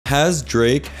Has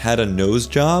Drake had a nose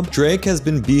job? Drake has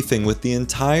been beefing with the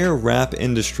entire rap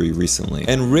industry recently,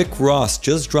 and Rick Ross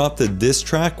just dropped a diss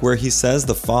track where he says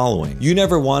the following: "You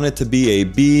never wanted to be a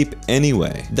beep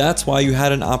anyway. That's why you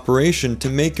had an operation to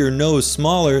make your nose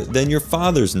smaller than your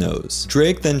father's nose."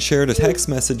 Drake then shared a text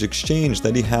message exchange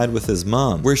that he had with his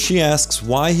mom, where she asks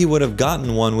why he would have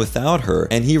gotten one without her,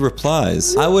 and he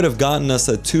replies, "I would have gotten us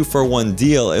a 2-for-1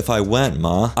 deal if I went,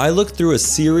 ma." I looked through a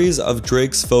series of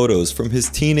Drake's photos from his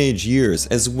teenage years,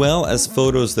 as well as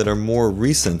photos that are more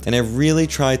recent, and I've really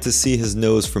tried to see his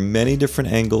nose from many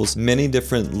different angles, many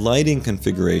different lighting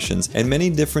configurations, and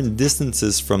many different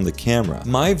distances from the camera.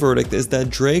 My verdict is that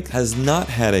Drake has not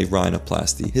had a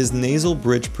rhinoplasty. His nasal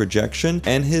bridge projection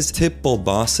and his tip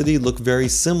bulbosity look very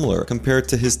similar compared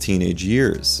to his teenage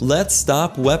years. Let's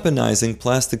stop weaponizing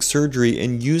plastic surgery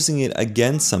and using it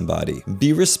against somebody.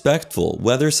 Be respectful,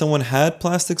 whether someone had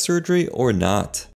plastic surgery or not.